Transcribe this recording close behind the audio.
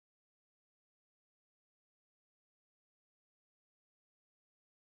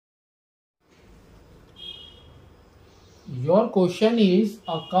Your question is,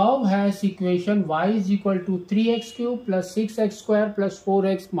 a curve has equation y is equal to 3x cube plus 6x square plus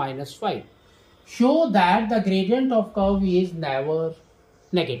 4x minus 5. Show that the gradient of curve is never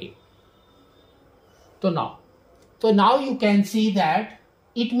negative. So now you can see that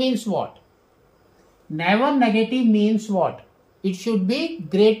it means what? Never negative means what? It should be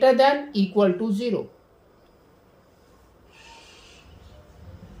greater than equal to 0.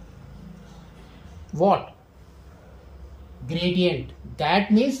 What? Gradient.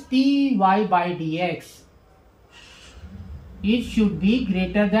 That means dy by dx. It should be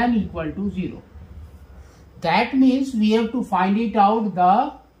greater than equal to 0. That means we have to find it out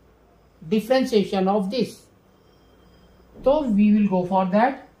the differentiation of this. So we will go for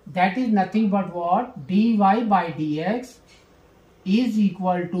that. That is nothing but what? Dy by dx is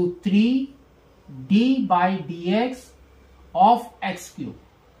equal to 3 d by dx of x cube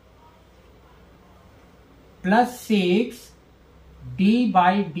plus 6 d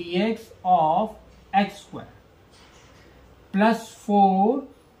by dx of x square plus 4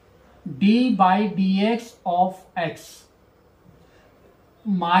 d by dx of x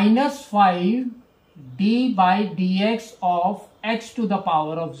minus 5 d by dx of x to the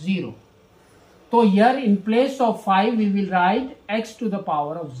power of 0. So here in place of 5 we will write x to the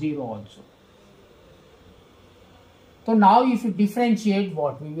power of 0 also. So now if you differentiate,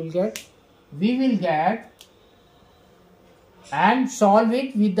 what we will get? We will get and solve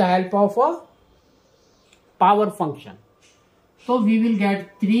it with the help of a power function. So we will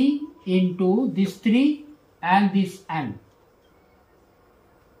get 3 into this 3 and this n.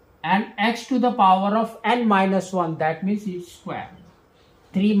 And x to the power of n minus 1, that means it's square.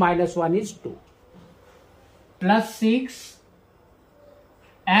 3 minus 1 is 2. Plus 6,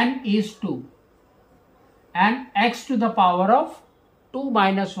 n is 2. And x to the power of 2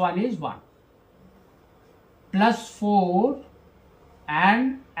 minus 1 is 1. Plus 4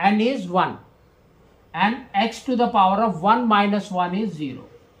 and n is 1. And x to the power of 1 minus 1 is 0.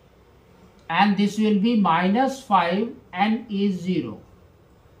 And this will be minus 5, n is 0.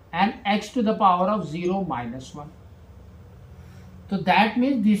 And x to the power of 0 minus 1. So that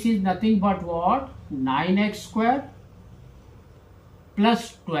means this is nothing but what? 9x square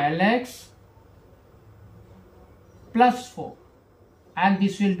plus 12x plus 4. And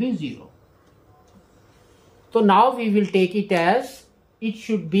this will be 0. So now we will take it as it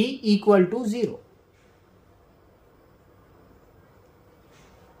should be equal to 0.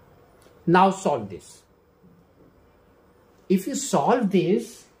 Now solve this. If you solve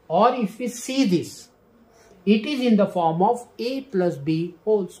this, or if we see this, it is in the form of a plus b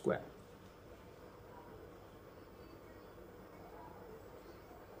whole square.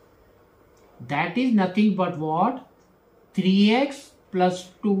 That is nothing but what? 3x plus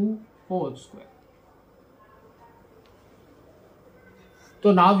 2 whole square.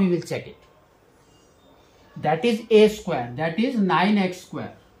 So now we will check it. That is a square. That is 9x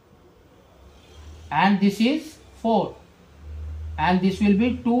square. And this is 4. And this will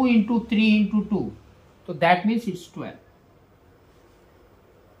be 2 into 3 into 2. So that means it's 12.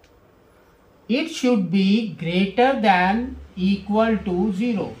 It should be greater than equal to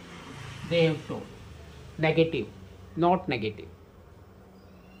 0. They have told. Negative, not negative.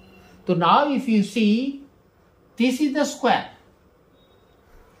 So now if you see, this is the square.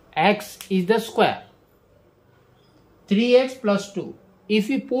 X is the square. 3x plus 2. If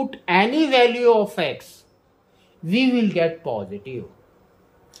we put any value of x, we will get positive.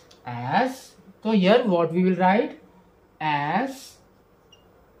 As, so here what we will write? As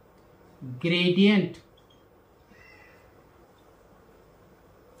gradient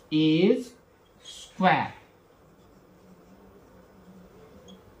is square.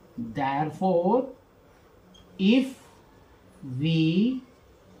 Therefore, if we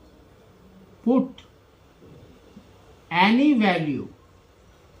put any value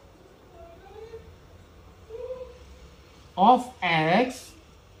of x,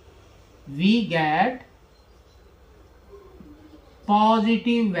 we get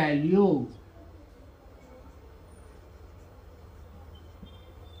positive value.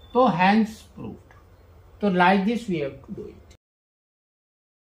 So hence proved. So like this we have to do it.